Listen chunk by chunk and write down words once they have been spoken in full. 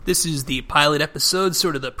This is the pilot episode,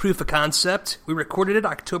 sort of the proof of concept. We recorded it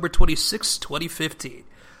October 26, 2015.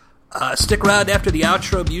 Stick around after the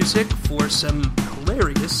outro music for some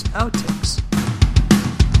hilarious outtakes.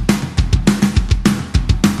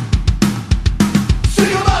 Stick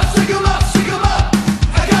 'em up, stick 'em up, stick 'em up.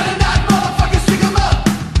 I got a knot, motherfucker, stick 'em up.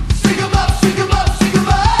 Stick 'em up, stick 'em up, stick 'em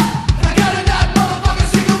up. I got a knot, motherfucker,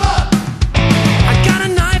 stick 'em up. I got a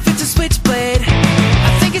knife, it's a switchblade.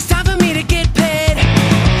 I think it's time for me to get paid.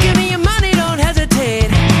 Give me your money, don't hesitate,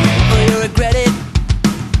 or you'll regret it.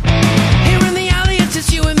 Here in the alley, it's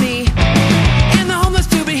just you and me. And the homeless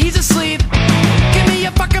dude, but he's asleep. Give me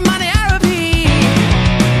your fucking money, I repeat.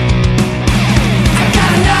 I got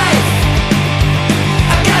a knife.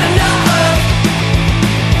 I got a knife.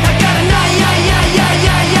 I got a knife, yeah.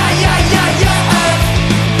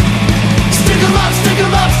 Stick 'em up, stick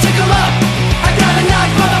 'em up, stick 'em up. I got a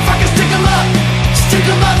knife, motherfucker, stick 'em up. Stick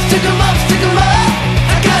 'em up, stick 'em up, stick 'em up.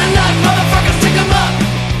 I got a knife, motherfucker, stick 'em up.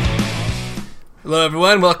 Hello,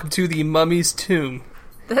 everyone. Welcome to the Mummy's Tomb.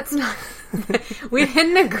 That's not... We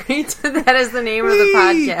didn't agree to that as the name of the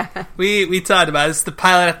podcast. We talked about it. It's the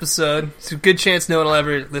pilot episode. It's a good chance no one will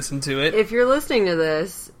ever listen to it. If you're listening to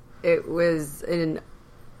this, it was an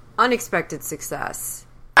unexpected success.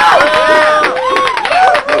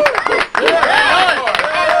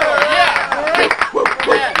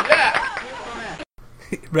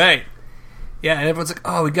 Right. Yeah, and everyone's like,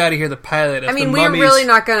 oh, we gotta hear the pilot of I mean, the we're Mummies. really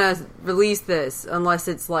not going to release this unless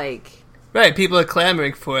it's like... Right, people are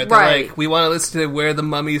clamoring for it. They're Right. like, we want to listen to where the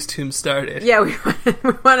Mummy's Tomb started. Yeah, we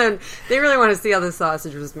want to... They really want to see how the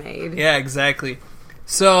sausage was made. Yeah, exactly.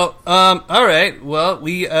 So, alright, well,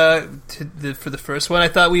 we, for the first one, I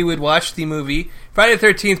thought we would watch the movie Friday the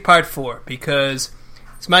 13th Part 4, because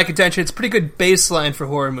it's my contention, it's a pretty good baseline for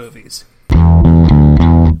horror movies.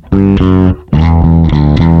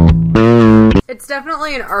 It's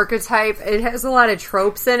definitely an archetype. It has a lot of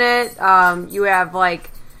tropes in it. You have, like,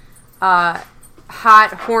 hot,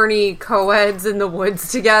 horny co-eds in the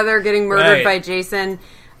woods together getting murdered Right. by Jason.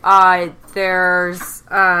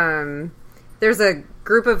 There's a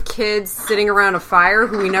group of kids sitting around a fire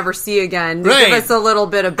who we never see again. They Right. give us a little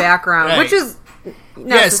bit of background, Right. which is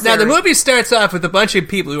necessary. Yes, now the movie starts off with a bunch of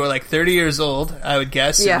people who are like 30 years old, I would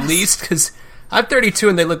guess, Yes. at least, because I'm 32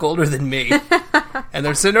 and they look older than me. And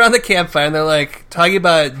they're sitting around the campfire and they're like talking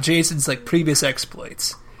about Jason's like previous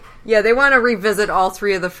exploits. Yeah, they want to revisit all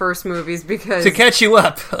three of the first movies because... To catch you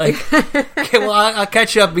up. Like, okay, well, I'll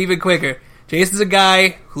catch you up even quicker. Jason's a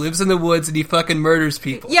guy who lives in the woods and he fucking murders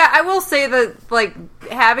people. Yeah, I will say that, like,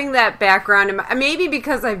 having that background, maybe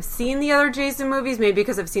because I've seen the other Jason movies, maybe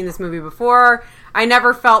because I've seen this movie before, I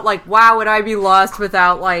never felt like, wow, would I be lost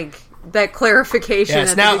without, like, that clarification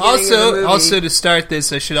Yes, at now the beginning of the movie. also to start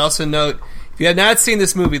this, I should also note, if you have not seen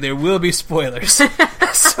this movie, there will be spoilers.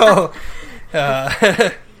 So,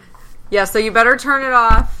 Yeah, so you better turn it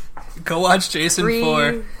off. go watch Jason 3,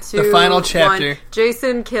 4, 2, the final chapter. 1.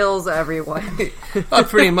 Jason kills everyone. Well,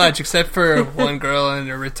 pretty much, except for one girl and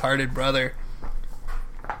her retarded brother.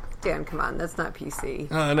 Dan, come on, that's not PC.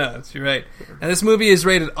 Oh, no, you're right. And this movie is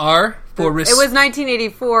rated R for... It was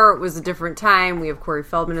 1984. It was a different time. We have Corey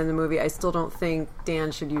Feldman in the movie. I still don't think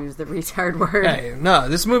Dan should use the retard word. Hey, no,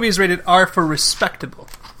 this movie is rated R for respectable.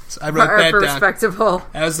 So I wrote that for down. respectable.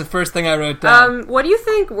 That was the first thing I wrote down. What do you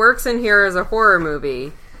think works in here as a horror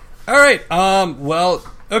movie? All right. Well,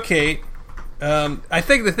 okay. I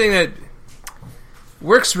think the thing that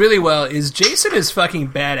works really well is Jason is fucking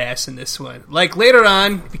badass in this one. Like later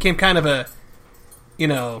on, became kind of a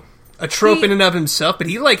trope in and of himself. But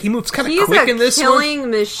he moves kind of quick in this He's one. a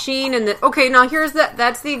killing machine. Okay, now here's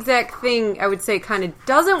that's the exact thing I would say kind of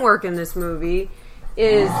doesn't work in this movie.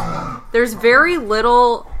 Is there's very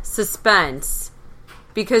little suspense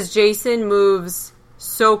because Jason moves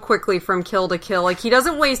so quickly from kill to kill. Like, he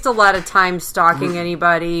doesn't waste a lot of time stalking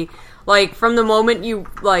anybody. Like, from the moment you,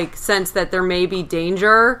 like, sense that there may be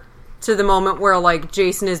danger to the moment where, like,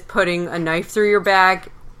 Jason is putting a knife through your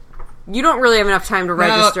back, you don't really have enough time to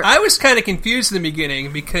register. I was kind of confused in the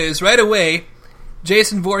beginning because right away,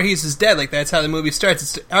 Jason Voorhees is dead. Like, that's how the movie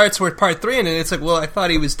starts. It's worth part 3, and then it's like, well, I thought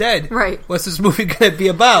he was dead. Right. What's this movie going to be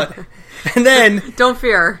about? And then... Don't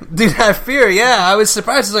fear. Do not fear, yeah. I was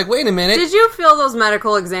surprised. I was like, wait a minute. Did you feel those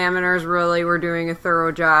medical examiners really were doing a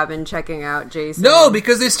thorough job in checking out Jason? No,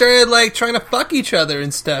 because they started, like, trying to fuck each other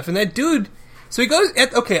and stuff. And that dude... So he goes...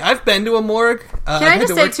 Okay, I've been to a morgue. Can I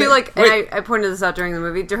just say, too, like... And I pointed this out during the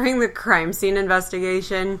movie. During the crime scene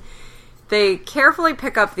investigation, they carefully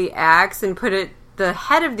pick up the axe and put the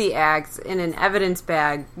head of the axe in an evidence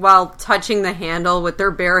bag while touching the handle with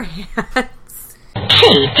their bare hands.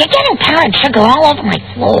 Chief, you're getting powdered sugar all over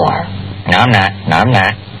my floor. No, I'm not. No, I'm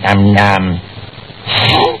not. I'm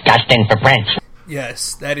Dustin for French.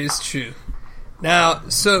 Yes, that is true. Now,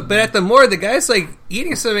 but at the morgue, the guy's like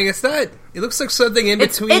eating something. It's not. It looks like something in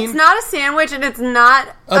between. It's not a sandwich, and it's not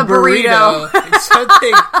a burrito. It's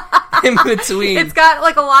something in between. It's got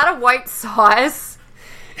like a lot of white sauce,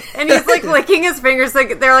 and he's like licking his fingers.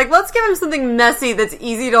 Like they're like, let's give him something messy that's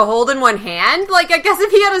easy to hold in one hand. Like I guess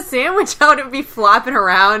if he had a sandwich out, it'd be flopping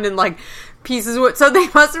around and like pieces would. So they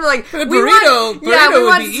must have like burrito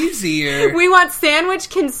would be easier. We want sandwich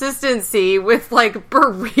consistency with like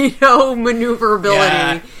burrito maneuverability.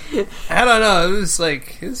 Yeah. I don't know. It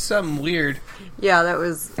was something weird. Yeah, that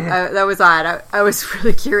was odd. I was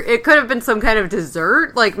really curious. It could have been some kind of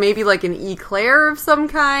dessert, like maybe like an eclair of some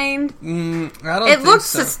kind. I don't. It looks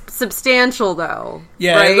substantial though.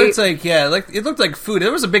 Yeah, right? It looked like food.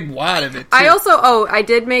 There was a big wad of it, too. I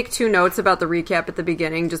did make 2 notes about the recap at the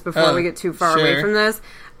beginning, just before we get too far away from this.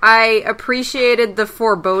 I appreciated the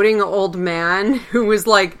foreboding old man who was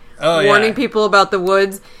like warning people about the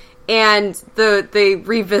woods. And they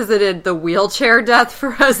revisited the wheelchair death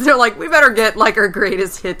for us. They're like, we better get like our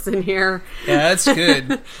greatest hits in here. Yeah, that's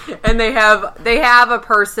good. And they have a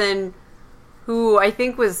person who I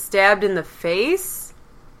think was stabbed in the face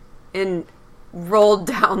and rolled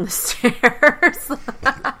down the stairs.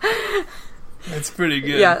 That's pretty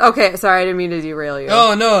good. Yeah. Okay. Sorry, I didn't mean to derail you.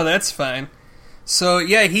 Oh no, that's fine. So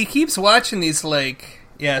yeah, he keeps watching these so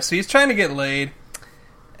he's trying to get laid,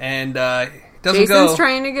 and Jason's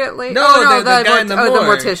trying to get laid? No, the guy in the morgue. The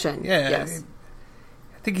mortician. Yeah. Yes.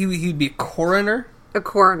 I think he'd be a coroner. A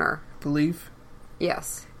coroner. I believe.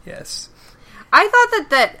 Yes. Yes. I thought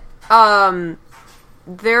that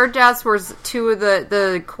their deaths were 2 of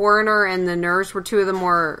the coroner and the nurse were 2 of the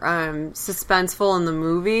more suspenseful in the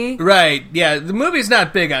movie. Right, yeah. The movie's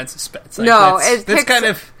not big on suspense. No, that's kind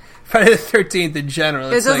of Friday the 13th in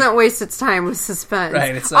general. It doesn't waste its time with suspense.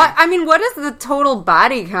 Right, it's like... I mean, what is the total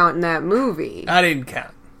body count in that movie? I didn't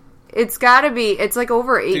count. It's gotta be... It's like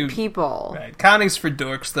over 8 people. Right. Counting's for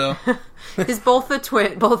dorks, though. Because both the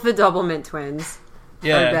Doublemint twins are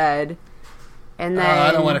dead. And then...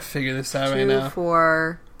 I don't want to figure this out right now. 2,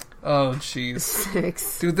 4... Oh, jeez.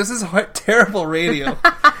 6. Dude, this is terrible radio.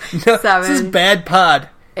 7. This is bad pod.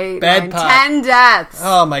 8, bad 9, pod. 10 deaths.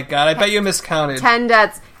 Oh, my God. I bet you miscounted. 10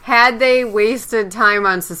 deaths. Had they wasted time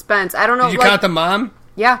on suspense, I don't know. Did you count the mom?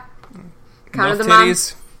 Yeah. Counted the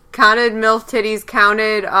titties? Mom. Counted MILF titties.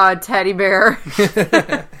 Counted teddy bear.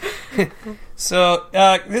 So,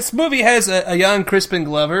 this movie has a young Crispin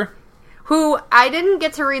Glover. Who, I didn't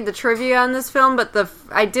get to read the trivia on this film, but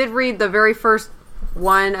I did read the very first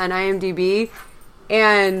one on IMDb,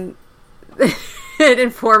 and it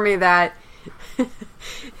informed me that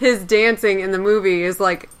his dancing in the movie is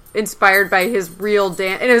like inspired by his real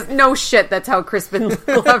dance. And it's no shit, that's how Crispin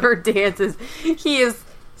Glover dances. He is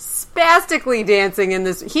spastically dancing in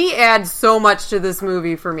this. He adds so much to this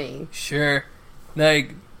movie for me. Sure.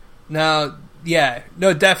 Definitely.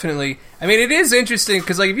 I mean, it is interesting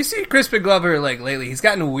because, if you see Crispin Glover, lately, he's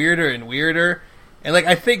gotten weirder and weirder. And,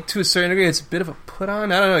 I think to a certain degree, it's a bit of a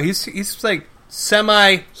put-on. I don't know. He's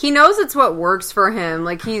semi... He knows it's what works for him.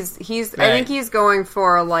 He's Right. I think he's going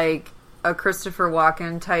for, a Christopher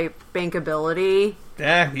Walken type bankability.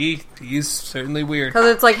 Yeah, he's certainly weird.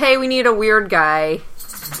 Because it's hey, we need a weird guy.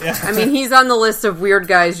 Yeah. I mean, he's on the list of weird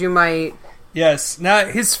guys you might... Yes. Now,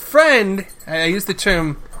 his friend, I use the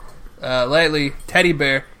term lightly, Teddy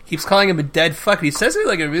Bear, keeps calling him a dead fuck. He says it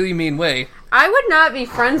a really mean way. I would not be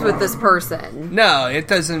friends with this person. No, it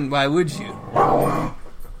doesn't. Why would you?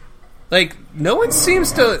 No one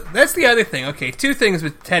seems to... That's the other thing. Okay, 2 things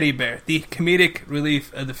with Teddy Bear. The comedic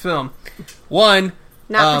relief of the film. One...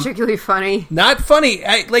 Not particularly funny. Not funny.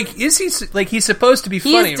 Is he... he's supposed to be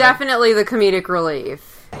funny, He's definitely the comedic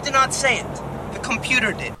relief. I did not say it. The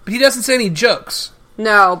computer did. But he doesn't say any jokes.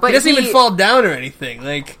 No, but he doesn't even fall down or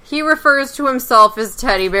anything. He refers to himself as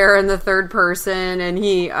Teddy Bear in the third person, and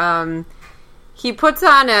he puts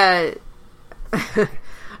on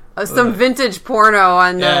some vintage porno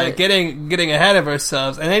on the getting ahead of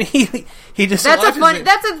ourselves, and then he just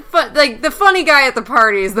the funny guy at the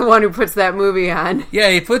party is the one who puts that movie on. Yeah,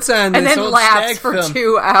 he puts on and this then old laughs stag for film.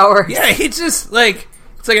 2 hours. Yeah, he just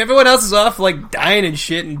it's everyone else is off dying and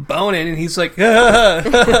shit and boning, and he's yucking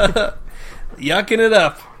it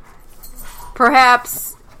up.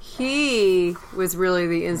 Perhaps he was really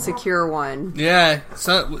the insecure one. Yeah.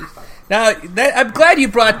 So now I'm glad you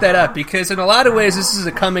brought that up because in a lot of ways this is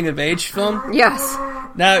a coming of age film. Yes.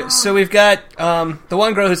 Now, so we've got the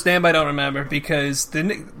one girl whose name I don't remember because the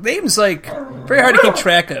name's very hard to keep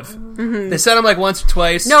track of. Mm-hmm. They said them once or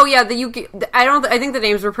twice. No, yeah, I think the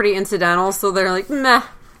names were pretty incidental, so they're meh.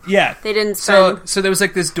 Yeah. They didn't spend... So there was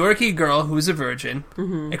like this dorky girl who was a virgin,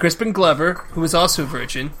 and Crispin Glover, who was also a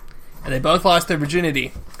virgin, and they both lost their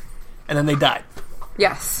virginity, and then they died.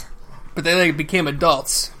 Yes. But they like became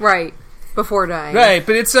adults. Right. Before dying. Right,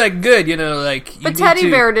 but it's like good, you know, like... But Teddy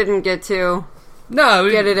Bear didn't get to... No,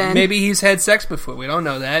 get it in. Maybe he's had sex before. We don't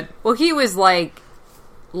know that. Well, he was like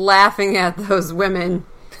laughing at those women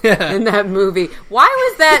in that movie. Why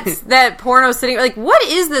was that porno sitting? Like, what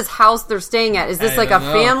is this house they're staying at? Is this I like a don't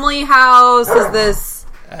know. family house? Is this?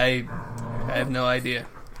 I have no idea.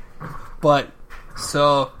 But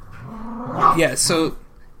so yeah, so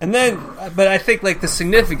and then, but I think like the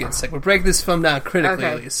significance, like we're breaking this film down critically.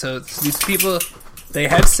 Okay. So these people, they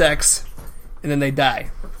have sex and then they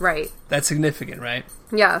die. Right. That's significant, right?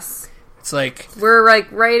 Yes. It's like, We're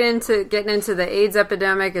like right into getting into the AIDS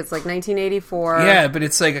epidemic. It's like 1984. yeah, but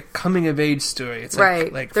it's like a coming of age story. It's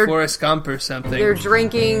Right. like They're- Forrest Gump or something. They're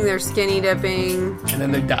drinking, they're skinny dipping, And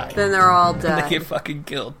then they die. then they're all And dead. they get fucking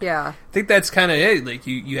killed. Yeah. I think that's kind of it. Like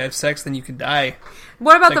you have sex, then you can die.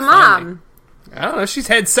 What about It's the like mom? farming. I don't know. She's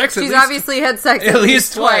had sex at She's least. obviously had sex at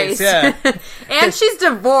least twice, yeah. And she's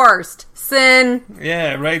divorced. Sin.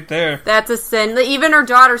 Yeah, right there. That's a sin. Even her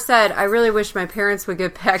daughter said, I really wish my parents would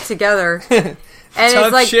get back together. And Tough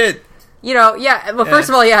it's like, shit. you know, yeah. Well, first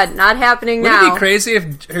of all, yeah, not happening Wouldn't now. it be crazy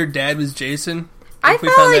if her dad was Jason? I If we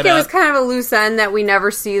felt found like that it was out? kind of a loose end that we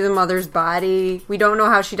never see the mother's body. We don't know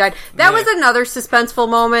how she died. That Yeah. was another suspenseful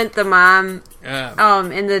moment. The mom, Yeah.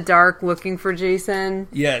 in the dark, looking for Jason.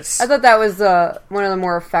 Yes. I thought that was one of the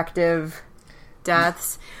more effective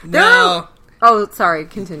deaths. No. Oh, sorry.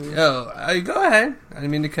 Continue. Oh, go ahead. I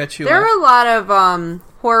didn't mean to cut you There off. are a lot of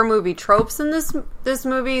horror movie tropes in this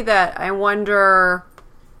movie that I wonder.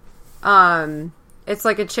 It's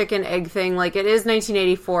like a chicken egg thing. Like it is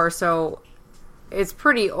 1984, so it's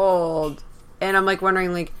pretty old. And I'm like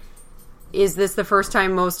wondering, like, is this the first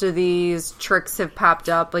time most of these tricks have popped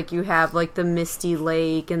up? Like you have like the misty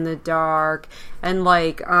lake in the dark, and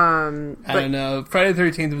like I don't know. Friday the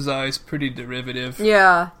 13th was always pretty derivative.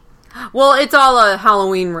 yeah. Well, it's all a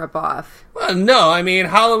Halloween ripoff, Well, no, I mean,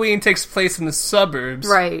 Halloween takes place in the suburbs.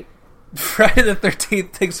 right? Friday the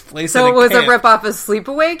 13th takes place So in it was camp. a ripoff of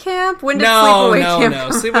Sleepaway Camp? When did No, Sleepaway no, Camp no.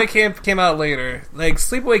 come Sleepaway out? Camp came out later. Like,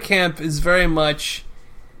 Sleepaway Camp is very much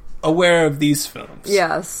aware of these films.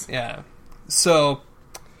 Yes. Yeah. So,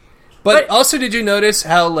 but also, did you notice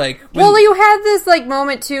how, like... when- Well, you had this like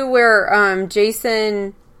moment too where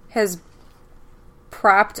Jason has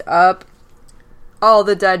propped up all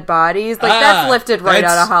the dead bodies. Like that's lifted right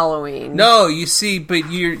that's- out of Halloween. No, you see,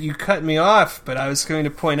 but you cut me off, but I was going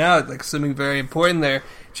to point out, like, something very important there.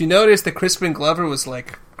 Did you notice that Crispin Glover was,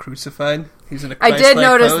 like, crucified? He's in a I Christ-like did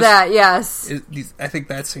notice pose? that. Yes. I think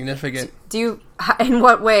that's significant. Do you? In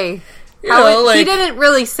what way? You know, he like- didn't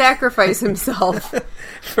really sacrifice himself.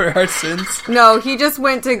 For our sins. No, he just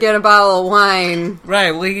went to get a bottle of wine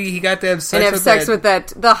Right, well, he got to have sex and have with sex that. with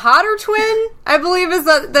that. The hotter twin, I believe, is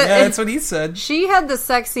that. Yeah, that's what he said. She had the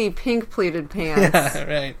sexy pink pleated pants. Yeah,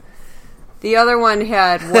 right. The other one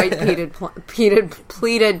had white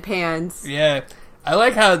pleated pants. Yeah. I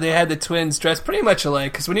like how they had the twins dressed pretty much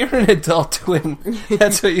alike, because when you're an adult twin,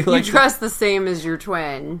 that's what you like. You dress the same as your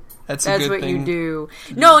twin. That's a That's good what thing. you do.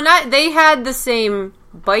 No, not they had the same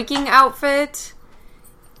biking outfit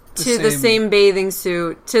to the same bathing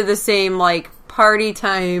suit to the same like party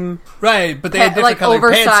time Right, but they had different like colored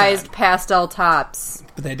oversized pants pastel tops. on.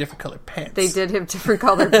 But they had different colored pants. They did have different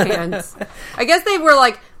colored pants. I guess they were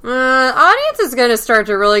like, audience is going to start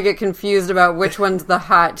to really get confused about which one's the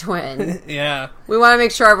hot twin. Yeah. We want to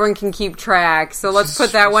make sure everyone can keep track, so let's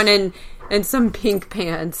put that one in some pink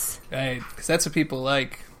pants. Right, because that's what people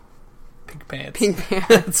like. Pink pants. Pink pants.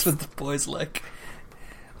 That's what the boys like.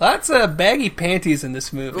 Lots of baggy panties in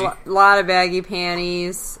this movie. A lot of baggy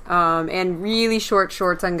panties, and really short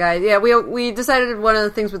shorts on guys. Yeah, we decided one of the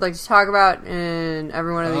things we'd like to talk about in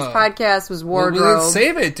every one of these podcasts was wardrobe. We'll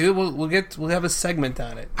save it, dude. We'll have a segment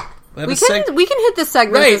on it. We'll have we can hit this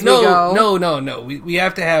segment Right? as we go. No. We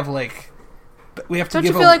have to have like. We have to Don't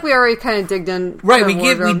give you feel like we already kind of digged in? Right, for we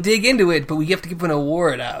wardrobe? dig into it, but we have to give an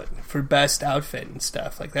award out for best outfit and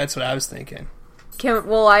stuff. Like that's what I was thinking.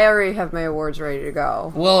 Well, I already have my awards ready to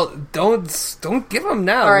go. Well, don't give them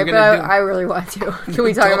now. All right, We're but gonna I really want to. Can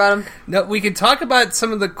we talk about them? No, we can talk about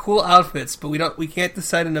some of the cool outfits, but we can't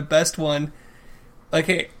decide on the best one. Like,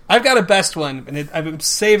 hey, I've got a best one, and I've been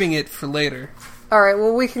saving it for later. All right,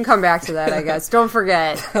 well, we can come back to that, I guess. Don't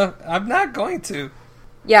forget. I'm not going to.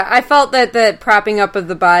 Yeah, I felt that the propping up of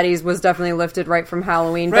the bodies was definitely lifted right from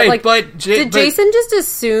Halloween. Right, but did Jason just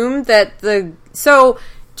assume that so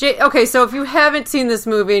if you haven't seen this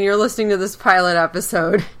movie and you're listening to this pilot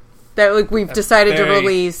episode, that like we've decided to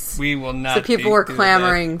release. We will not. So people were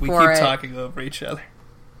clamoring we for keep it. talking over each other.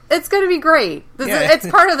 It's going to be great. Yeah. It's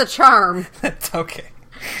part of the charm. That's okay.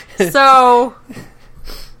 So,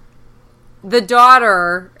 the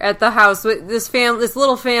daughter at the house, with this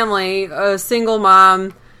little family, a single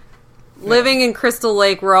mom, living in Crystal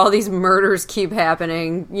Lake, where all these murders keep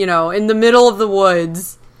happening. In the middle of the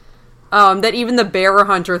woods. That even the bear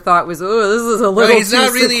hunter thought was, this is a little he's too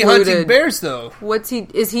not really secluded. hunting bears, though.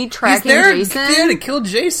 Is he tracking He's Jason? there to kill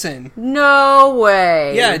Jason. No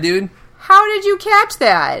way. Yeah, dude. How did you catch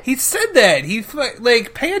that? He said that. He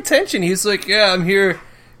pay attention. He's like, yeah, I'm here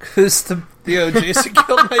because Jason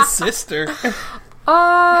killed my sister.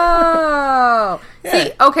 Oh. Yeah.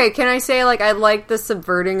 See, okay, can I say, I like the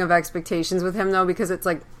subverting of expectations with him, though, because it's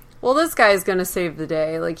like, well, this guy's gonna save the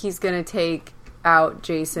day. Like, he's gonna take out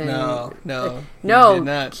Jason. No. He did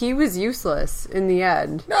not. He was useless in the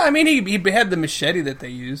end. No, I mean, he had the machete that they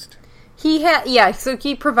used. So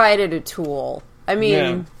he provided a tool. I mean...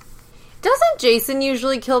 Yeah. Doesn't Jason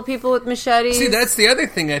usually kill people with machetes? See, that's the other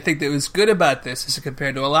thing I think that was good about this, as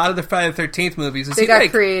compared to a lot of the Friday the 13th movies. Is they got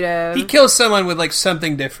creative. He kills someone with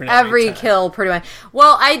something different. Every time. kill, pretty much.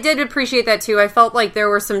 Well, I did appreciate that too. I felt like there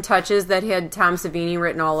were some touches that had Tom Savini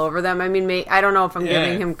written all over them. I mean, I don't know if I'm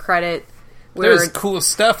giving him credit. There was cool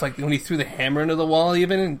stuff, like when he threw the hammer into the wall,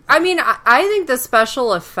 even. I mean, I think the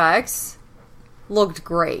special effects looked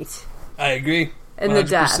great. I agree. In the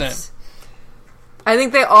deaths. I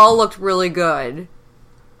think they all looked really good.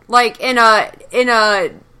 Like, in a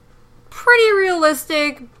pretty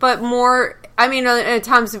realistic, but more... I mean, in a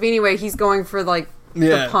Tom Savini way, he's going for, the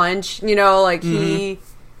punch. He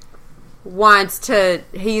wants to...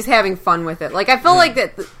 He's having fun with it. I feel like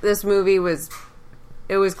that this movie was...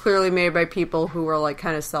 It was clearly made by people who were,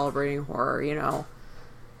 kind of celebrating horror,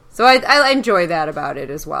 So I enjoy that about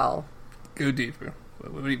it as well. Go deeper.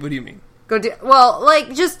 What do you mean?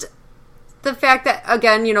 Just... The fact that,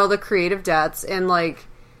 again, the creative deaths, and,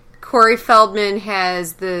 Corey Feldman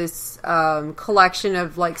has this collection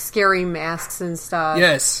of, scary masks and stuff.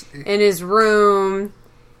 Yes. In his room,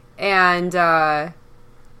 and,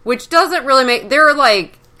 which doesn't really make...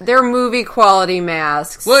 They're movie-quality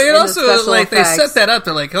masks. Well, it also, they they set that up.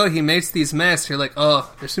 They're like, oh, he makes these masks. You're like,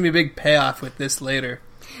 oh, there's going to be a big payoff with this later.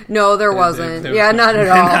 No, there wasn't. Not at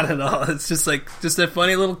all. Not at all. It's just a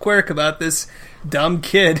funny little quirk about this dumb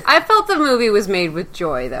kid. I felt the movie was made with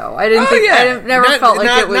joy, though. I didn't think. I never felt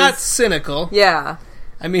like it was not cynical. Yeah.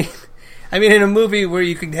 I mean, in a movie where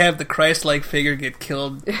you could have the Christ-like figure get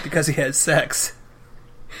killed because he had sex.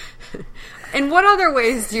 In what other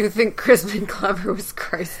ways do you think Crispin Glover was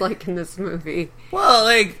Christ-like in this movie? Well,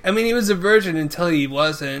 he was a virgin until he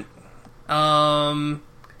wasn't. I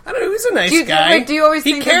don't know. He was a nice guy. Do you always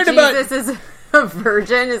think that Jesus is a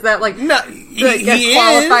virgin? Is that no? He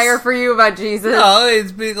qualifier is. for you about Jesus? No,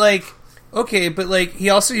 it's okay, but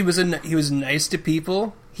he was nice to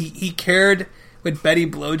people. He cared what Betty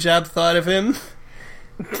Blowjob thought of him.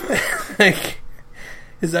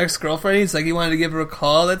 His ex-girlfriend, he wanted to give her a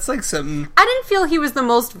call. That's something. I didn't feel he was the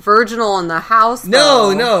most virginal in the house.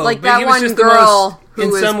 No. Like but that he was one just girl the most, who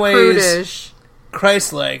was in some ways, prudish.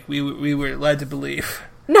 Christ-like. We were led to believe.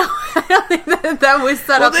 No, I don't think that was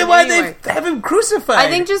set up. Well, then why'd they have him crucified? I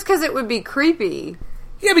think just because it would be creepy.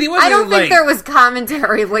 Yeah, but he wasn't. I don't think there was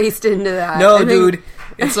commentary laced into that. No, dude.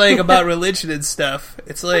 It's about religion and stuff.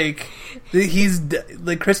 It's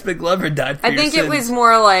Crispin Glover died for I think it was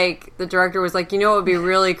more the director was like, it would be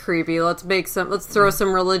really creepy. Let's throw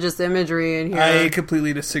some religious imagery in here. I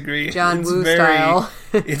completely disagree. John Woo style.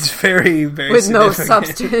 It's very, very with no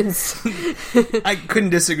significant. substance. I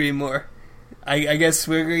couldn't disagree more. I guess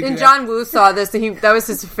we're going to... And John Woo saw this, and that was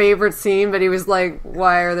his favorite scene, but he was like,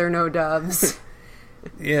 why are there no doves?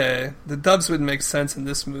 Yeah, the doves wouldn't make sense in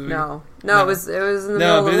this movie. No. It was in the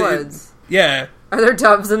middle of the woods. Yeah. Are there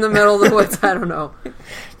doves in the middle of the woods? I don't know.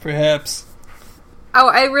 Perhaps. Oh,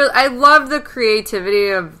 I love the creativity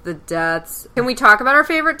of the deaths. Can we talk about our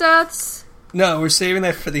favorite deaths? No, we're saving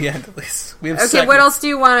that for the end, at least. We have okay, seconds. What else do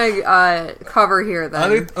you want to cover here,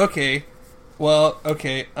 then? Okay. Well,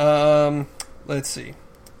 okay. Let's see.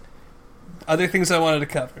 Other things I wanted to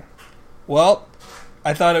cover. Well,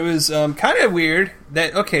 I thought it was kind of weird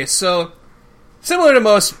that... Okay, so... Similar to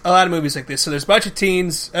a lot of movies like this. So there's a bunch of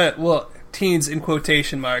teens... teens in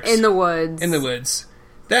quotation marks. In the woods. In the woods.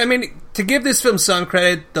 To give this film some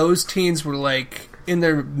credit, those teens were, in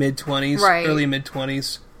their mid-20s. Right. Early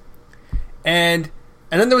mid-20s. And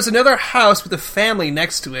then there was another house with a family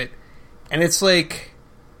next to it. And it's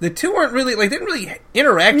the two weren't really like didn't really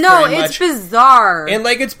interact. No, very it's much. bizarre. And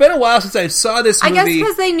like it's been a while since I saw this I movie. guess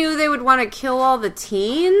because they knew they would want to kill all the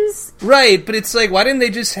teens. Right, but it's like, why didn't they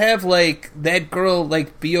just have, like, that girl,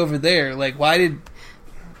 like, be over there? Like, why did...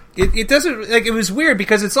 It doesn't... Like, it was weird,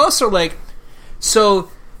 because it's also, like... So...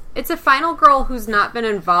 It's a final girl who's not been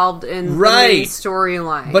involved in the Right. main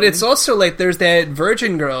storyline. But it's also, like, there's that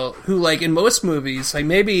virgin girl who, like, in most movies, like,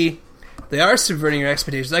 maybe they are subverting your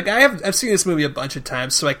expectations. Like, I've seen this movie a bunch of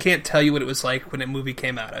times, so I can't tell you what it was like when the movie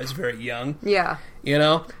came out. I was very young. Yeah. You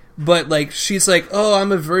know? But, like, she's like, oh,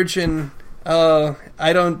 I'm a virgin... Oh,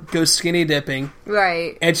 I don't go skinny dipping.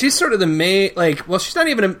 Right. And she's sort of the main, like, well, she's not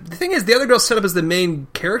even the thing is, the other girl's set up as the main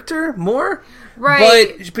character more.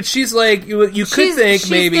 Right. But she's like, you could think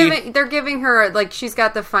maybe. They're giving her, like, she's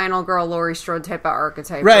got the final girl Laurie Strode type of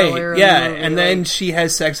archetype. Right, earlier in yeah. the movie, And then like- she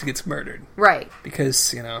has sex and gets murdered. Right.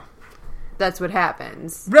 Because, you know. That's what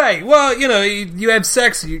happens. Right, well, you know, you have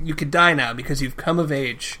sex, you could die now because you've come of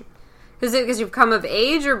age. Is it because you've come of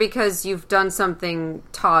age or because you've done something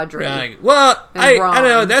tawdry? Right. Well, And I wrong. don't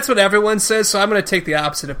know, that's what everyone says, so I'm going to take the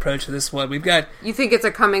opposite approach to this one. We've got... You think it's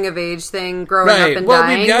a coming of age thing, growing Right. up and Well,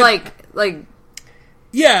 we've dying? got- Like,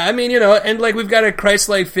 Yeah, I mean, you know, and like we've got a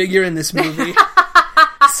Christ-like figure in this movie.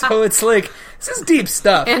 So it's like, this is deep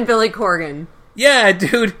stuff. and Billy Corgan. Yeah,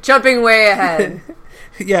 dude. Jumping way ahead.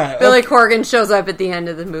 Yeah. Billy Corgan shows up at the end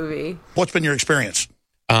of the movie. What's been your experience?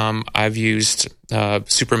 I've used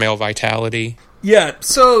Super Male Vitality. Yeah,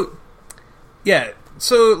 so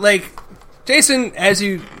like, Jason, as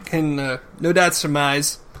you can no doubt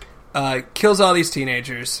surmise, kills all these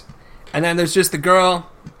teenagers. And then there's just the girl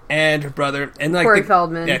and her brother. And like Corey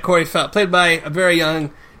Feldman. Yeah, Corey Feldman. Played by a very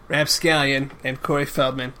young rapscallion named Corey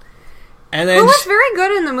Feldman. And then Who was very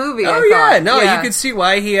good in the movie, I Oh, yeah. thought. No, you could see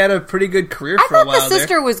why he had a pretty good career I for a thought while the sister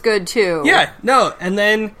there. was good, too. Yeah, no, and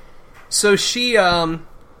then so she's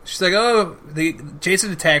like, oh,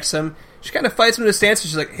 Jason attacks him. She kind of fights him to a stance.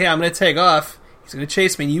 She's like, hey, I'm going to take off. He's going to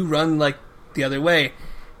chase me. And you run like the other way.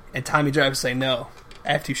 And Tommy Driver's saying, no,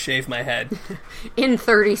 I have to shave my head. In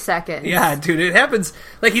 30 seconds. Yeah, dude, it happens.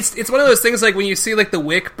 Like it's one of those things like when you see like the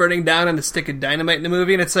wick burning down on a stick of dynamite in the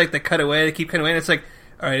movie, and it's like they cut away, they keep cutting away, and it's like,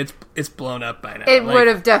 all right, it's blown up by now. It Like, would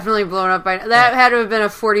have definitely blown up by now. That had to have been a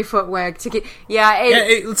 40-foot wick to get... Yeah,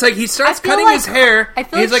 it's like he starts I feel cutting like- his hair. I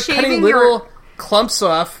feel he's like like cutting shaving little your- clumps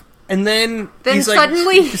off, and then he's like,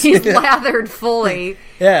 suddenly he's lathered fully.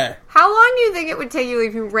 yeah. How long do you think it would take you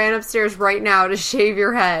if you ran upstairs right now to shave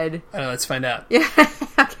your head? I don't know, let's find out. Yeah,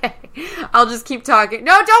 okay. I'll just keep talking.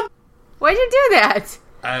 No, don't! Why'd you do that?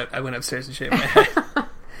 I went upstairs and shaved my head.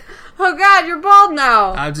 Oh god, you're bald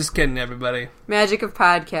now! I'm just kidding, everybody. Magic of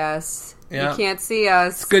podcasts. Yeah. You can't see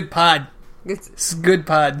us. Good pod. It's, It's good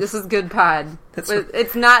pod. this is good pod. That's But what-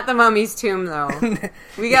 it's not the mummy's tomb, though.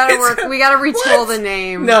 We gotta It's- we gotta retool What? the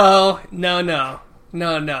name. No.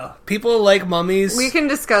 People like mummies. We can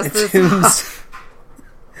discuss this Tombs.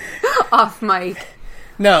 off mic.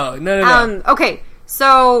 No. Okay,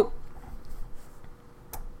 so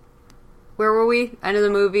where were we? End of the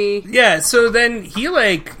movie. Yeah, so then he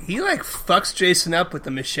fucks Jason up with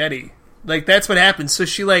the machete. Like, that's what happens. So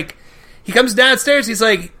he comes downstairs, he's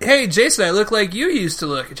like, hey, Jason, I look like you used to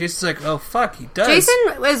look. And Jason's like, oh, fuck, he does.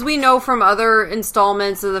 Jason, as we know from other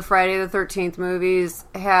installments of the Friday the 13th movies,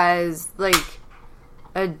 has, like,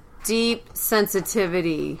 a deep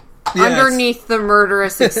sensitivity Yes. underneath the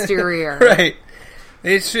murderous exterior. Right.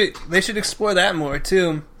 They should explore that more,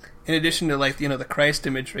 too. In addition to, like, you know, the Christ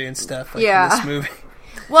imagery and stuff like Yeah. in this movie.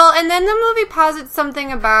 Well, and then the movie posits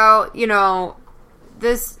something about, you know,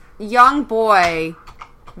 this young boy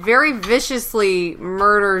very viciously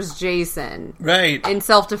murders Jason Right. in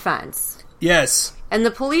self-defense. Yes. And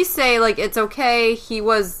the police say, like, it's okay, he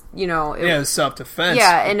was, you know... Yeah, it was self-defense.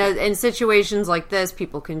 Yeah, in situations like this,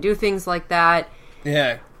 people can do things like that.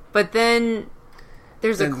 Yeah. But then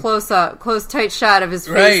there's a Then- close tight shot of his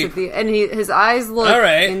face, Right. at and his eyes look All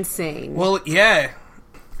right. insane. Well, yeah.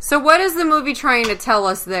 So what is the movie trying to tell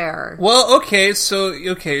us there? Well, okay, so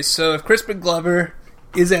if Crispin Glover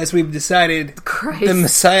is, as we've decided, Christ. the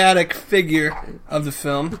messianic figure of the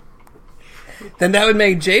film, then that would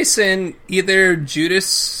make Jason either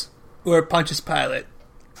Judas or Pontius Pilate.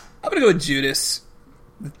 I'm gonna go with Judas.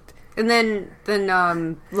 And then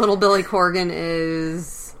little Billy Corgan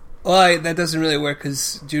is... Well, that doesn't really work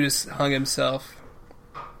because Judas hung himself.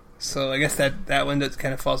 So I guess that one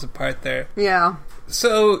kind of falls apart there. Yeah.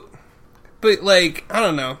 So, but like, I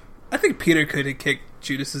don't know. I think Peter could have kicked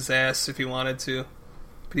Judas's ass if he wanted to.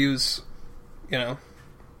 But he was, you know...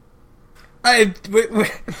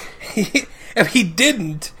 he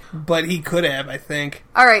didn't, but he could have, I think.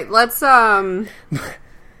 All right, let's All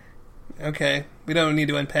Okay. We don't need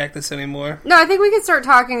to unpack this anymore. No, I think we can start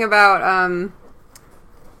talking about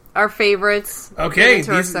our favorites. Okay, Get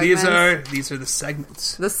into our segments. these are the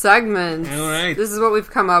segments. The segments. All right. This is what we've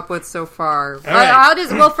come up with so far. right.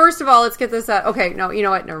 Well, first of all, let's get this out. Okay, no, you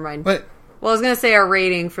know what? Never mind. What? Well, I was going to say our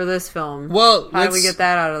rating for this film. Well, how do we get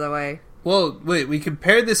that out of the way? Well, wait. We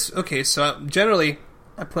compared this. Okay, so generally,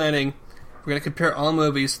 I'm planning. We're going to compare all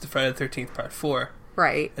movies to Friday the 13th Part 4.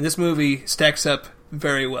 Right. And this movie stacks up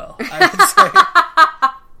very well, I would say.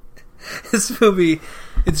 This movie,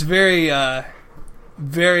 it's very,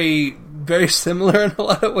 very, very similar in a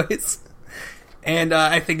lot of ways. And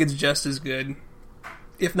I think it's just as good,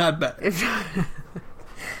 if not better.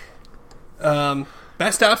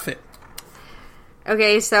 Best outfit.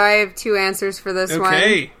 Okay, so I have two answers for this one.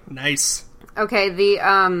 Okay, nice. Okay,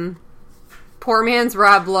 the poor man's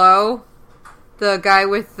Rob Lowe. The guy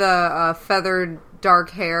with the feathered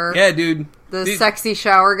dark hair. Yeah, dude. The sexy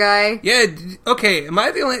shower guy. Yeah, okay. Am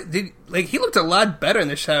I the only... he looked a lot better in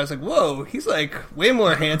the shower. I was like, whoa, he's like way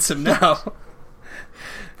more handsome now.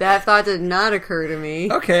 That thought did not occur to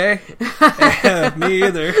me. Okay. Yeah, me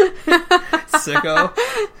either. Sicko.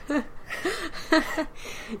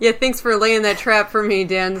 Yeah, thanks for laying that trap for me,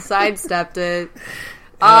 Dan. Sidestepped it.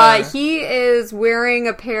 He is wearing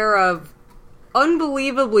a pair of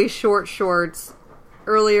unbelievably short shorts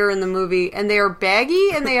earlier in the movie, and they are baggy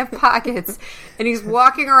and they have pockets, and he's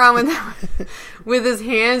walking around with them, with his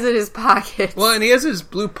hands in his pockets. Well, and he has his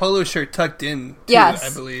blue polo shirt tucked in, too, yes.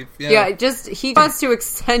 I believe. Yeah, he wants to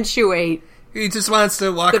accentuate He just wants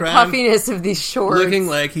to walk the around puffiness of these shorts. looking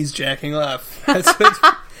like he's jacking off. That's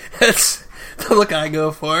the look I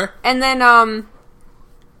go for. And then I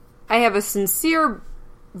have a sincere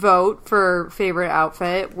vote for favorite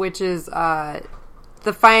outfit, which is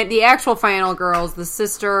the actual final girls. The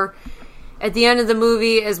sister at the end of the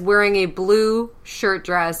movie is wearing a blue shirt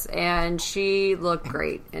dress, and she looked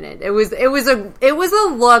great in it. It was a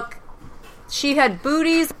look. She had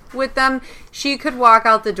booties with them. She could walk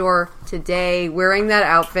out the door today wearing that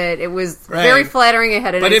outfit. It was very flattering. It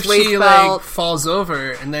had a nice waist belt. But if she falls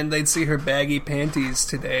over, and then they'd see her baggy panties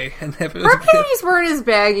today, and her panties weren't as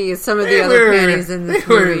baggy as some of the other panties in this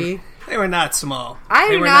movie. They were not small. I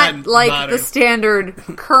do not like modern. The standard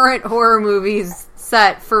current horror movies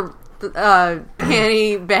set for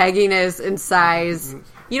panty bagginess and size.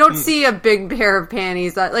 You don't see a big pair of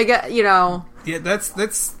panties, Yeah,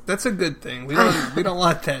 that's a good thing. We don't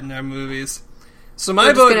want that in our movies. So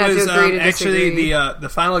my vote was actually the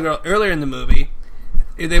final girl earlier in the movie.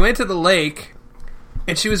 They went to the lake,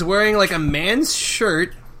 and she was wearing like a man's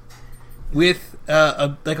shirt with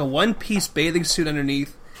a one-piece bathing suit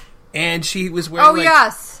underneath, and she was wearing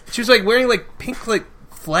she was wearing like pink like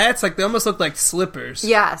flats, like they almost looked like slippers.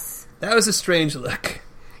 Yes, that was a strange look.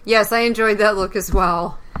 Yes, I enjoyed that look as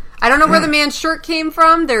well. I don't know where the man's shirt came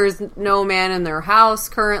from. There's no man in their house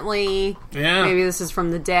currently. Yeah. Maybe this is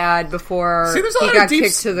from the dad before he got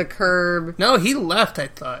kicked to the curb. No, he left, I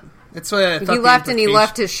thought. That's what I thought. He left and he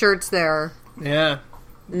left his shirts there. Yeah.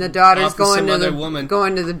 And the daughter's going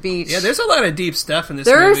to the beach. Yeah, there's a lot of deep stuff in this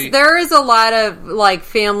movie. There is a lot of like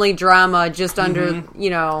family drama just under,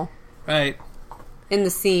 right. in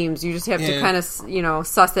the seams. You just have to kind of,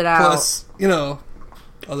 suss it out. Plus,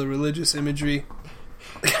 all the religious imagery.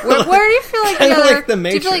 Where do you feel like the other? Like the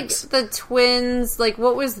Matrix. Do you feel like the twins? Like,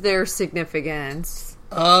 what was their significance?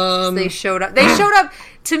 They showed up.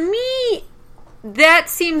 To me, that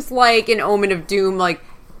seems like an omen of doom. Like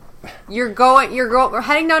we're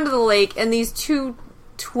heading down to the lake, and these two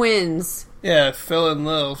twins. Yeah, Phil and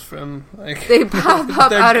Lil from they pop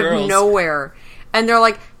up out of nowhere, and they're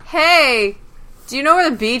like, "Hey, do you know where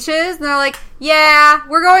the beach is?" And they're like, "Yeah,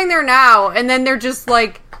 we're going there now." And then they're just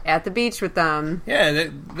like at the beach with them. Yeah,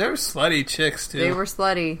 they were slutty chicks too. They were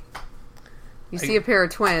slutty. You see a pair of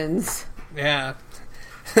twins. Yeah.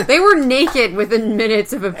 They were naked within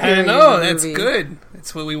minutes of appearing. I know, in the that's movie. good.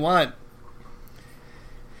 That's what we want.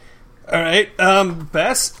 All right,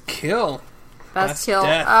 best kill. Best kill.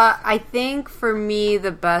 Death. I think for me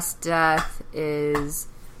the best death is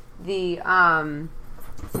the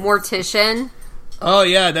mortician. Oh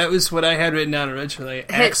yeah, that was what I had written down originally.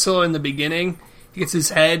 Axel in the beginning, he gets his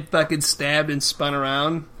head fucking stabbed and spun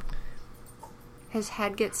around. His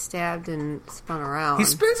head gets stabbed and spun around. He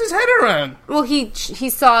spins his head around. Well, he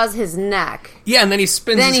saws his neck. Yeah, and then he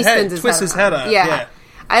spins his head, twists his head off. Yeah.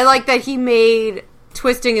 I like that he made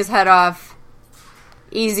twisting his head off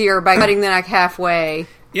easier by cutting the neck halfway.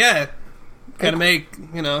 Yeah. Gotta make,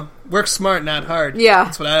 work smart, not hard. Yeah.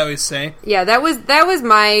 That's what I always say. Yeah, that was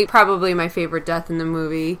probably my favorite death in the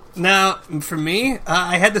movie. Now, for me,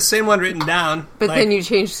 I had the same one written down. But then you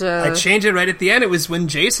changed to... I changed it right at the end. It was when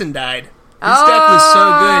Jason died. His death was so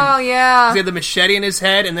good. Oh, yeah. He had the machete in his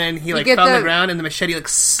head, and then he fell on the ground, and the machete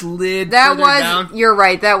slid further down. You're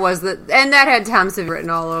right, that was and that had Tom Savini written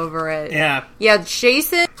all over it. Yeah. Yeah,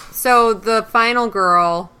 Jason, so the final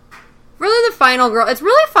girl, it's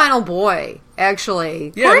really final boy,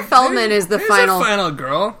 actually. Yeah, Corey Feldman is the final... a final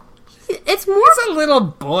girl. It's more... It's a little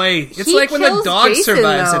boy. It's He like when the kills dog Jason,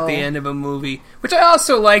 survives though. at the end of a movie, which I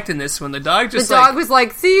also liked in this one. The dog was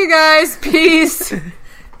like, see you guys, peace.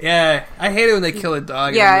 Yeah, I hate it when they kill a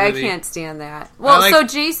dog. Yeah, in a I movie. can't stand that. Well, so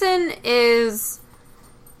Jason's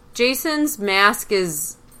mask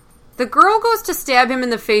is... The girl goes to stab him in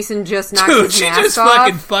the face and just knocks Dude, his she mask just off.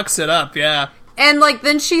 fucking fucks it up, yeah. And,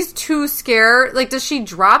 then she's too scared. Does she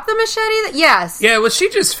drop the machete? Yes. Yeah, well, she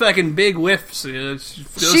just fucking big whiffs.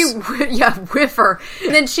 Whiffer.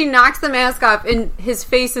 And then she knocks the mask off, and his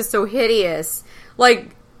face is so hideous.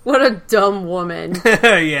 What a dumb woman.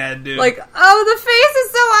 Yeah, dude. The face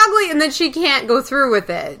is so ugly, and then she can't go through with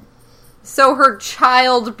it. So her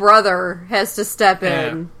child brother has to step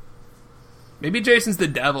in. Maybe Jason's the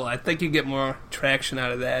devil. I think you get more traction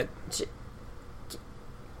out of that.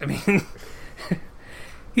 I mean,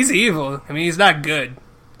 he's evil. I mean, he's not good.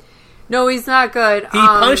 No, he's not good. He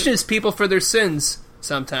punishes people for their sins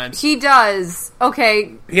sometimes. He does.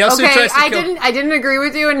 Okay. He also tries to kill... I didn't agree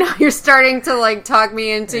with you, and now you're starting to talk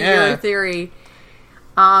me into your theory.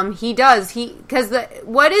 He does.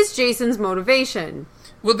 What is Jason's motivation?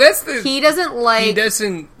 Well, that's he doesn't like... He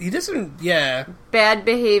doesn't, yeah. Bad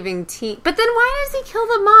behaving teen. But then why does he kill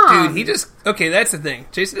the mom? Dude, okay, that's the thing.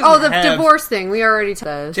 Jason doesn't have... divorce thing. We already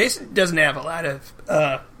said. Jason doesn't have a lot of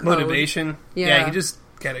motivation. Yeah, he just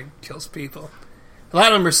kind of kills people. A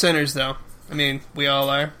lot of them are sinners, though. I mean, we all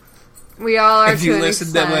are. We all are. If you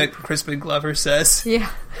listen to what Crispin Glover says.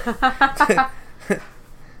 Yeah.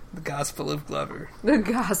 The Gospel of Glover. The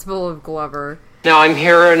Gospel of Glover. Now I'm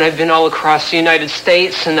here and I've been all across the United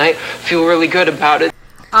States and I feel really good about it.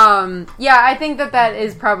 Yeah, I think that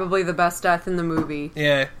is probably the best death in the movie.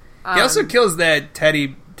 Yeah. He also kills that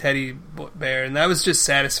teddy bear, and that was just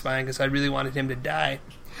satisfying because I really wanted him to die.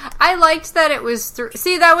 I liked that it was...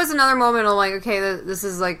 See, that was another moment of okay, this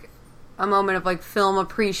is a moment of film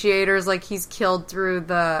appreciators. He's killed through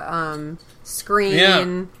the screen.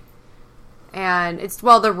 Yeah. And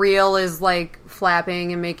the reel is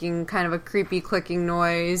flapping and making kind of a creepy clicking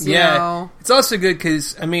noise, you know? It's also good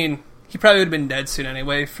because, I mean, he probably would have been dead soon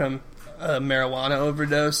anyway from a marijuana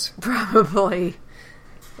overdose. Probably.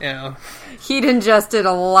 You know. He'd ingested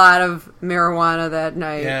a lot of marijuana that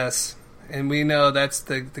night. Yes. And we know that's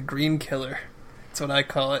the green killer. That's what I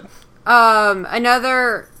call it.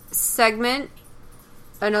 Another segment...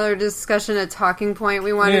 Another discussion, a talking point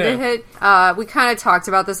we wanted to hit. We kind of talked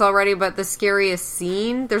about this already, but the scariest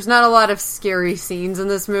scene. There's not a lot of scary scenes in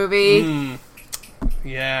this movie.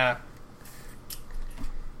 Yeah.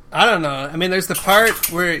 I don't know. I mean, there's the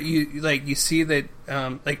part where you see that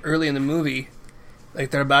early in the movie,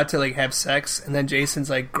 they're about to have sex, and then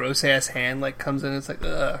Jason's gross ass hand comes in. And it's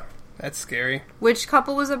ugh, that's scary. Which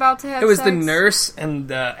couple was about to have? It was sex? the nurse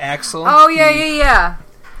and Axel. Oh yeah.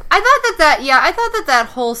 I thought that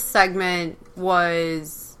whole segment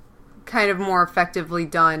was kind of more effectively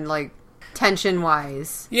done,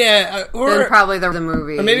 tension-wise. Yeah, than probably the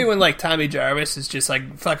movie. Or maybe when, Tommy Jarvis is just,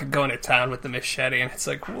 fucking going to town with the machete, and it's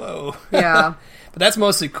whoa. Yeah. But that's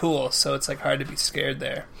mostly cool, so it's, hard to be scared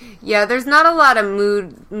there. Yeah, there's not a lot of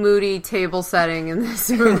moody table setting in this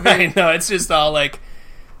movie. I know, it's just all,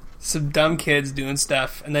 some dumb kids doing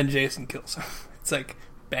stuff, and then Jason kills them. It's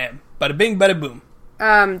bam. Bada bing, bada boom.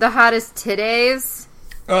 The hottest titties.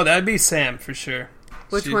 Oh, that'd be Sam for sure.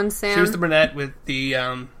 Which one's Sam? She was the brunette with the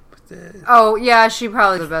Oh yeah, she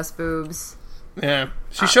probably the best boobs. Yeah,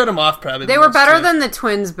 she showed them off probably. They were better than the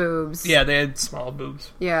twins' boobs. Yeah, they had small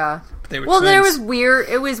boobs. Yeah, but they were. Well, twins. there was weird.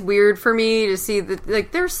 It was weird for me to see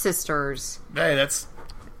that they're sisters. Hey, that's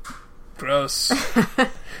gross.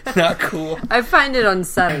 Not cool. I find it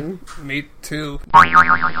unsettling. Me too.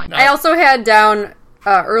 I also had down.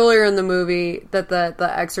 Earlier in the movie, that the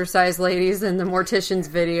exercise ladies in the Mortician's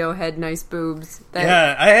video had nice boobs.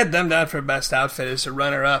 Yeah, I had them down for best outfit as a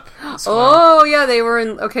runner-up. Oh, yeah, they were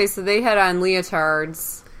in... Okay, so they had on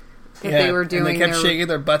leotards that they were doing. And they kept shaking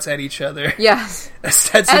their butts at each other. Yes.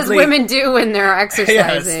 Ostensibly. As women do when they're exercising.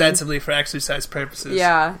 Yeah, ostensibly for exercise purposes.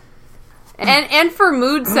 Yeah. And for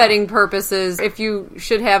mood-setting purposes, if you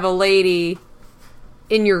should have a lady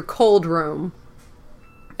in your cold room,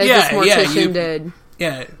 as this mortician did.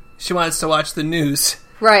 Yeah, she wants to watch the news.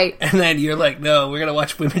 Right. And then you're like, no, we're going to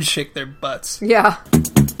watch women shake their butts. Yeah.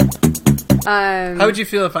 How would you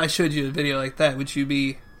feel if I showed you a video like that? Would you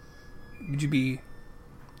be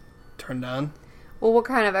turned on? Well, what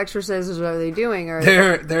kind of exercises are they doing?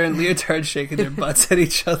 They're in leotards shaking their butts at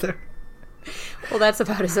each other. Well, that's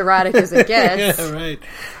about as erotic as it gets. Yeah, right.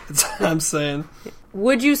 That's what I'm saying.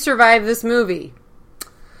 Would you survive this movie?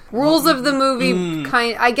 Rules of the movie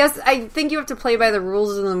I think you have to play by the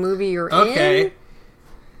rules of the movie you're in. Okay.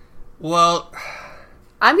 Well,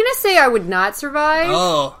 I'm going to say I would not survive.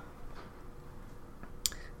 Oh.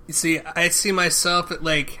 You see, I see myself at,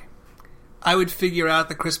 like, I would figure out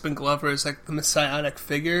that Crispin Glover is, like, the messianic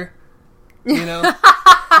figure, you know?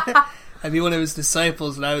 I'd be one of his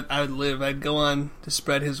disciples, and I would live. I'd go on to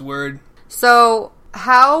spread his word. So,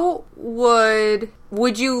 how would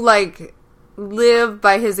you, like, live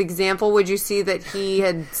by his example? Would you see that he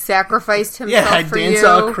had sacrificed himself I'd for dance you?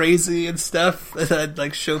 all crazy and stuff, and I'd,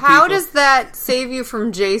 like, show people. How does that save you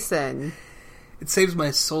from Jason? It saves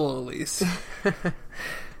my soul, at least.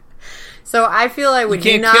 So I feel I would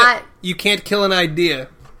You can't kill an idea.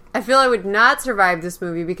 I feel I would not survive this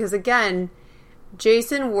movie because, again,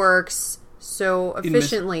 Jason works so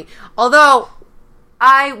efficiently. Although,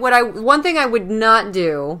 one thing I would not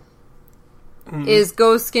do is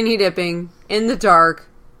go skinny dipping in the dark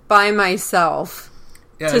by myself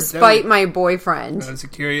to spite my boyfriend. That was a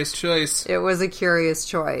curious choice. It was a curious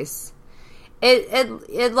choice.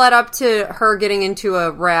 It led up to her getting into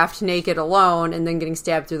a raft naked alone and then getting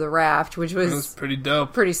stabbed through the raft, which was pretty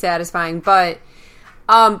dope, pretty satisfying. But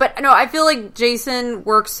no, I feel like Jason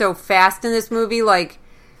works so fast in this movie. Like,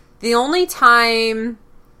 the only time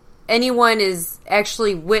anyone is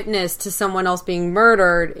actually witness to someone else being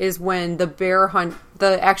murdered is when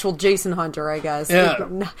the actual Jason hunter, I guess. Yeah.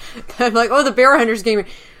 I'm like, oh, the bear hunter's getting.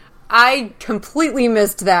 I completely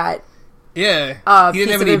missed that. Yeah, he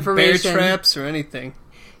didn't have any bear information. traps or anything.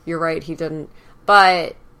 You're right, he didn't.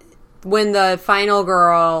 But when the final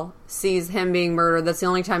girl sees him being murdered, that's the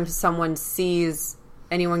only time someone sees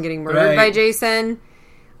anyone getting murdered by Jason.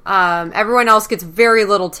 Everyone else gets very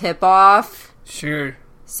little tip-off. Sure.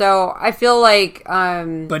 So I feel like,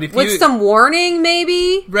 but if with some warning,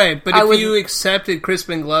 maybe? Right, but if you accepted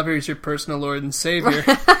Crispin Glover as your personal Lord and Savior,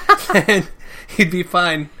 then you'd be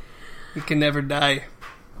fine. You can never die.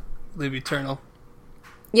 Live eternal.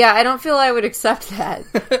 Yeah, I don't feel I would accept that.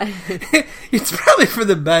 It's probably for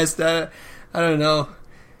the best. I don't know.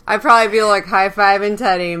 I'd probably be like high-fiving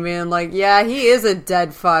Teddy and being like, yeah, he is a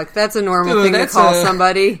dead fuck. That's a normal thing to call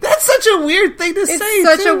somebody. That's such a weird thing to say,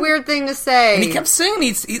 It's such a weird thing to say. And he kept saying,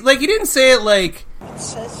 he didn't say it like... It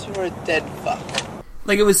says you're a dead fuck.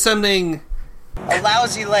 Like it was something... A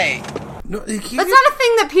lousy lay. No, that's not a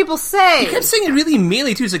thing that people say. He kept saying it really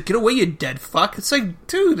meanly, too. He's like, get away, you dead fuck. It's like,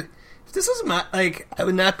 dude... This is I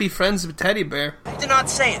would not be friends with Teddy Bear. I did not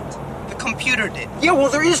say it. The computer did. Yeah, well,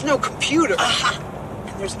 there is no computer. Aha!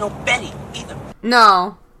 And there's no Betty, either.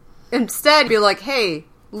 No. Instead, be like, hey,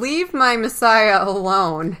 leave my Messiah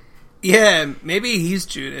alone. Yeah, maybe he's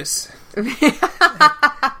Judas.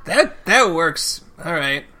 That works. All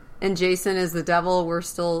right. And Jason is the devil. We're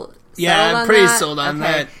still I'm on pretty that? sold on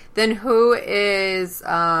that. Then who is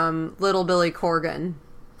Little Billy Corgan?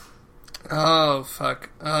 Oh, fuck.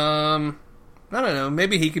 I don't know.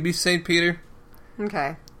 Maybe he could be St. Peter.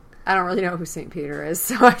 Okay. I don't really know who St. Peter is,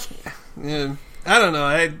 so I can't. Yeah. I don't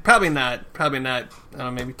know. Probably not. Probably not. I don't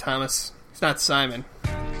know, maybe Thomas. It's not Simon.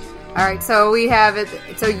 Alright, so we have it.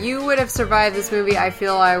 So you would have survived this movie. I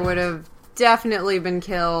feel I would have definitely been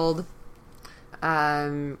killed.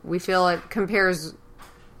 We feel it compares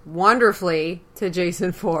wonderfully to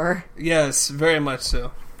Jason 4. Yes, very much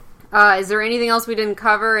so. Is there anything else we didn't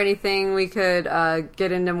cover? Anything we could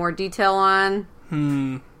get into more detail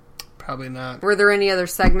on? Probably not. Were there any other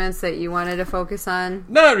segments that you wanted to focus on?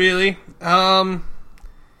 Not really. No.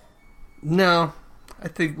 I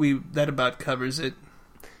think that about covers it.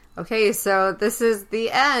 Okay, so this is the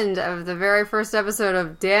end of the very first episode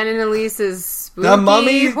of Dan and Elise's Spooky The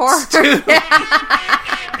Mummy's Horror. Tomb.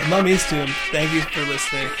 The Mummy's Tomb. Thank you for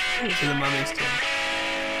listening to The Mummy's Tomb.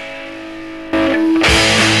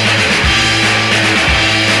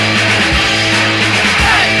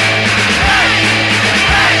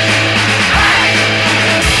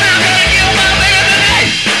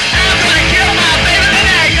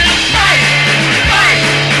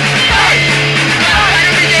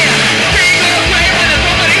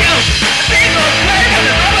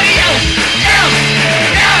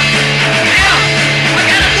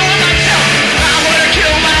 I wanna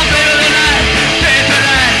kill my baby tonight.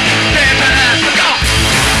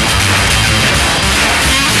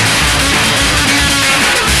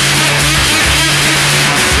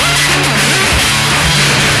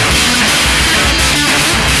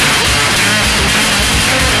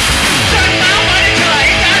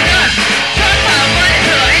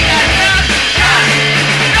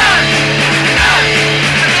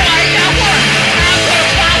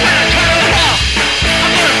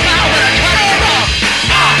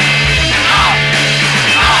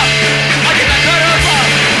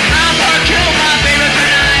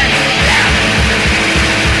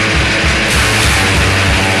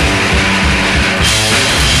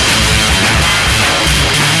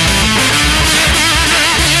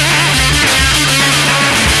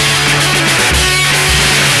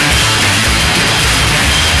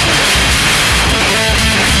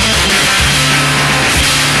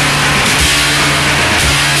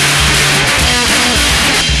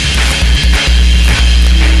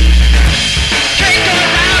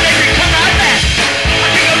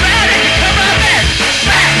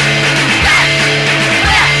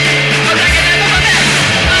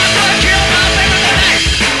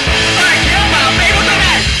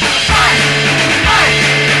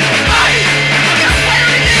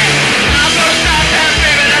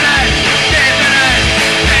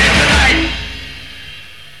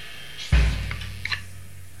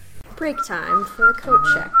 break time for a coat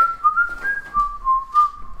check.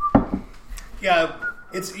 Yeah,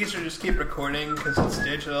 it's easier to just keep recording because it's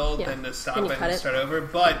digital Yeah. than to stop Can you it cut and it? start over.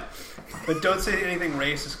 But don't say anything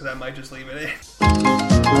racist because I might just leave it in.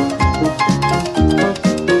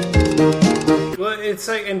 Well, it's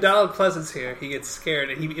like, and Donald Pleasant's here. He gets scared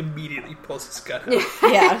and he immediately pulls his gun out.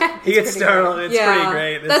 Yeah. He gets startled. It's pretty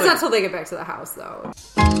great. It's That's like, not till they get back to the house, though.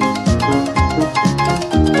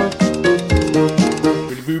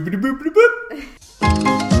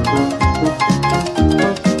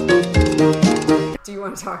 Do you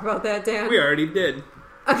want to talk about that, Dan? We already did.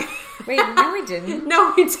 Okay. Wait, no, we didn't.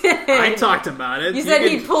 No, we didn't. I talked about it. You said can-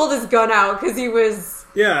 he pulled his gun out because he was...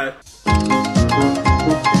 Yeah.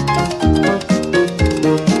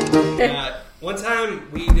 One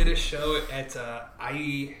time we did a show at the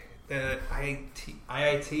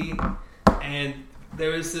IIT, and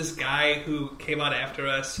there was this guy who came out after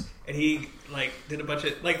us, and he like did a bunch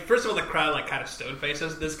of like. First of all, the crowd like kind of stone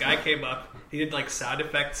faces. This guy came up, he did like sound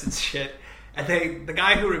effects and shit, and the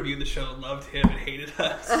guy who reviewed the show loved him and hated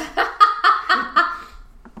us.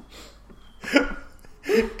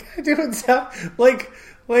 Doing sound like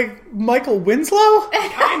Michael Winslow?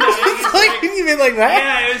 Kind of. Like, you mean like that?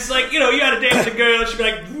 Yeah, it was like, you know, you gotta dance with a girl, she'd be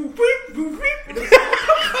like, boop, boop, boop, boop. And it's like,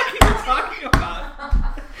 what the fuck are you talking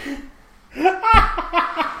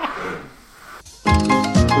about?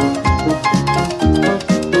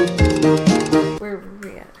 Where were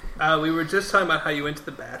we at? We were just talking about how you went to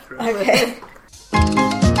the bathroom. Okay.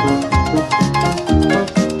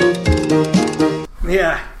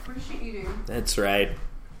 Yeah. What is she eating? That's right.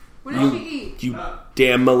 What did she eat? You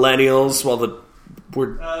damn millennials.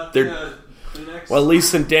 While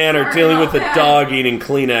Lisa and Dan are dealing with a dog eating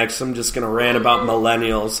Kleenex, I'm just gonna rant about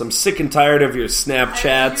millennials. I'm sick and tired of your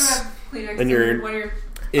Snapchats and your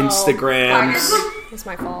Instagrams It's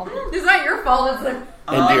my fault. It's not your fault. It's like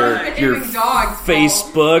and your dog's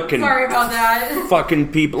Facebook and Sorry about that.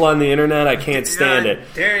 fucking people on the internet. I can't stand it.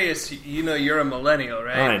 Darius, you know you're a millennial,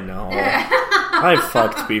 right? I know. I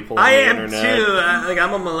fucked people on I the am internet. too.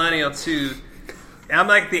 I'm a millennial too. I'm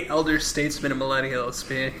like the elder statesman of millennials,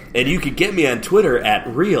 man. And you could get me on Twitter at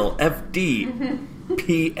RealFDPN.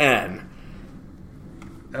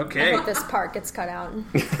 I Okay. hope this part gets cut out. And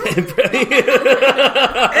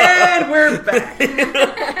we're back.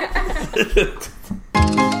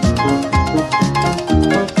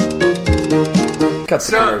 Cut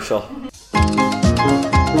the commercial.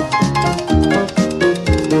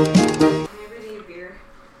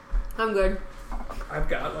 I'm good. I've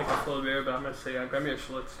got like a full beer, but I'm gonna say, grab me a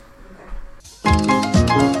Schlitz.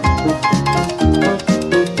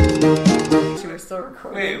 She was still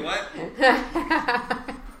recording. Wait, what?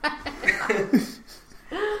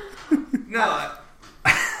 No.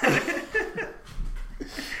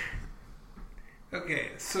 Okay,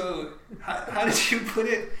 so how did you put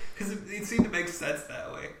it? Because it seemed to make sense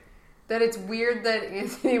that way. That it's weird that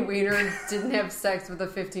Anthony Weiner didn't have sex with a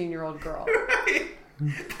 15-year-old girl. Right?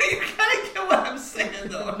 But you kind of get what I'm saying,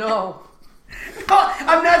 though. No. No,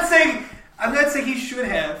 I'm not saying he should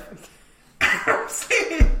have. I'm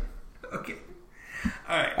saying, okay,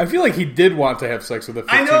 all right. I feel like he did want to have sex with a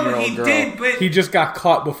 15-year-old he girl. did, but- he just got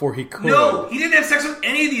caught before he could. No, he didn't have sex with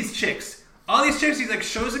any of these chicks. All these chicks, he like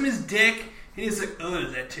shows him his dick, and he's like, "Oh,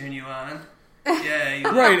 does that turn you on?" Yeah,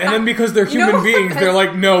 Right, and then because they're human know beings, they're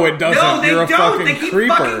like, "No, it doesn't. No, they You're a don't. fucking They keep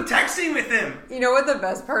creeper." fucking texting with him. You know what the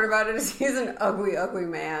best part about it is? He's an ugly, ugly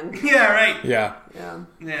man. Yeah, right. Yeah, Yeah.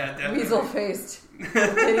 Yeah, definitely. Weasel-faced,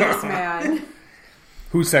 hideous man.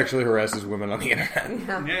 who sexually harasses women on the internet?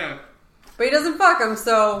 Yeah. But he doesn't fuck him,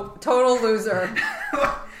 so total loser.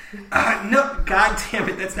 No, god damn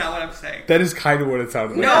it, that's not what I'm saying. That is kind of what it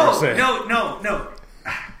sounded like you were No, saying.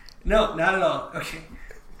 no, not at all. Okay.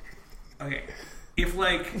 If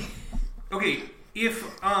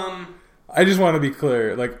I just want to be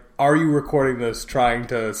clear. Like, are you recording this trying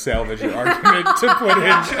to salvage your argument to put in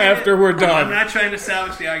after we're I'm done? not trying to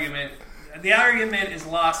salvage the argument. The argument is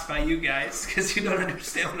lost by you guys because you don't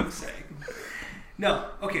understand what I'm saying. No,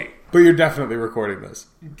 okay. But you're definitely recording this.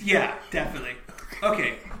 Yeah, definitely.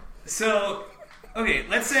 Okay, so,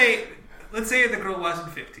 let's say the girl wasn't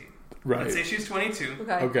 15. Right. Let's say she's 22.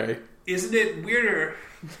 Okay. Isn't it weirder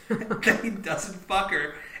that he doesn't fuck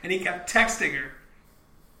her and he kept texting her?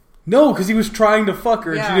 No, because he was trying to fuck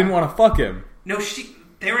her and she Yeah. didn't want to fuck him. No,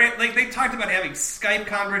 they talked about having Skype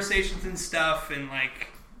conversations and stuff, and like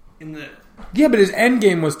in the. Yeah, but his end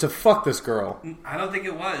game was to fuck this girl. I don't think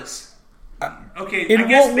it was. Okay, In I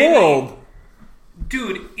guess what maybe world?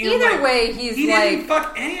 dude. Either way, he's he like didn't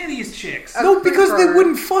fuck any of these chicks. No, because they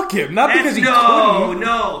wouldn't fuck him. Not because he couldn't.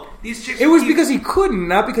 No. These chicks. It was because he couldn't,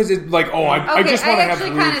 not because it I just want to have a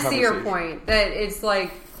actually weird kind of see your conversation. point that it's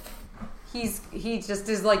like he just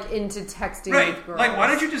is like into texting Right. with girls. Like, why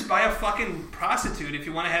don't you just buy a fucking prostitute if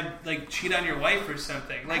you want to have like cheat on your wife or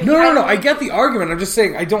something? Like, No. I get the argument. I'm just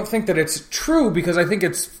saying I don't think that it's true because I think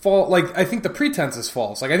it's false. Like, I think the pretense is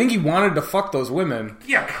false. Like, I think he wanted to fuck those women.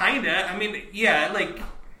 Yeah, kinda. I mean, yeah, like.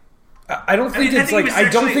 I don't think it's like I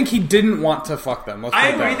don't think he didn't want to fuck them. Let's I put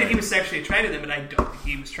it agree that that way. he was sexually attracted to them, but I don't think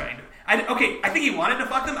he was trying to. I think he wanted to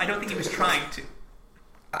fuck them. I don't think he was trying to.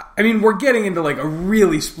 I mean, we're getting into like we're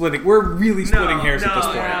really splitting hairs at this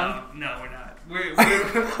point. No, we're not.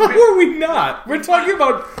 How are we not? We're talking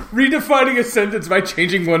about redefining a sentence by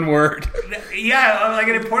changing one word. Yeah, like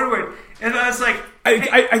an important word. And I was like,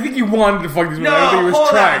 I think he wanted to fuck these women. no, I don't think he was hold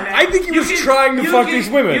trying. on, man. I think he was trying to fuck these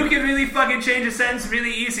women. You can really fucking change a sentence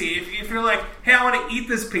really easy. If you're like, hey, I want to eat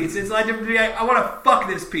this pizza, it's like to be like, I want to fuck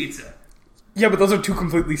this pizza. Yeah, but those are two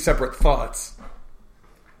completely separate thoughts.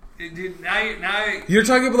 Dude, now You're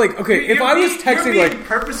talking about like, okay, if I was texting you're being like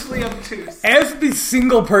purposefully obtuse. as the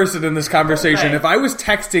single person in this conversation, Right. if I was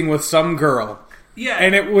texting with some girl, Yeah.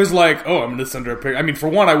 and it was like, oh, I'm going to send her a picture. I mean, for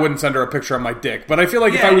one, I wouldn't send her a picture of my dick, but I feel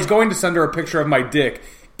like if Yeah. I was going to send her a picture of my dick,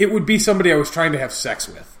 it would be somebody I was trying to have sex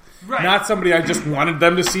with, Right. not somebody I just wanted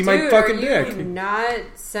them to see my Dude, fucking are dick. you not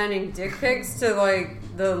sending dick pics to like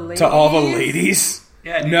the ladies? To all the ladies.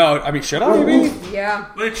 Yeah, dude. No, I mean, should I maybe? Yeah.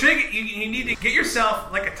 Well, the trick, you need to get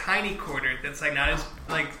yourself like a tiny quarter that's like not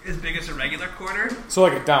as big as a regular quarter. So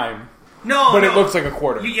like a dime. No, But no. it looks like a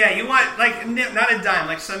quarter. You want like not a dime,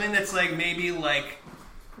 like something that's like maybe like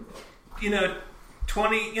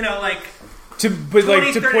 20, like To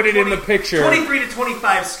 20, put it in the 20, picture. 23 to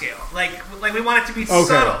 25 scale. Like we want it to be Okay.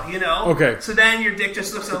 subtle, you know. Okay. So then your dick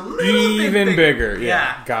just looks a little Even bit bigger. Yeah.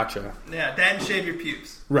 Yeah. Gotcha. Yeah. That and shave your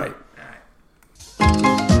pubes. Right.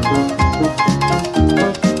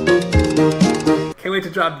 Can't wait to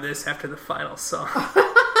drop this after the final song.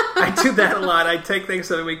 I do that a lot. I take things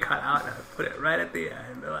that we cut out and I put it right at the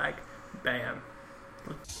end. Like, bam.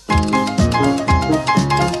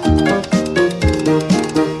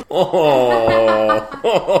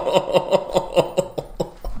 Oh.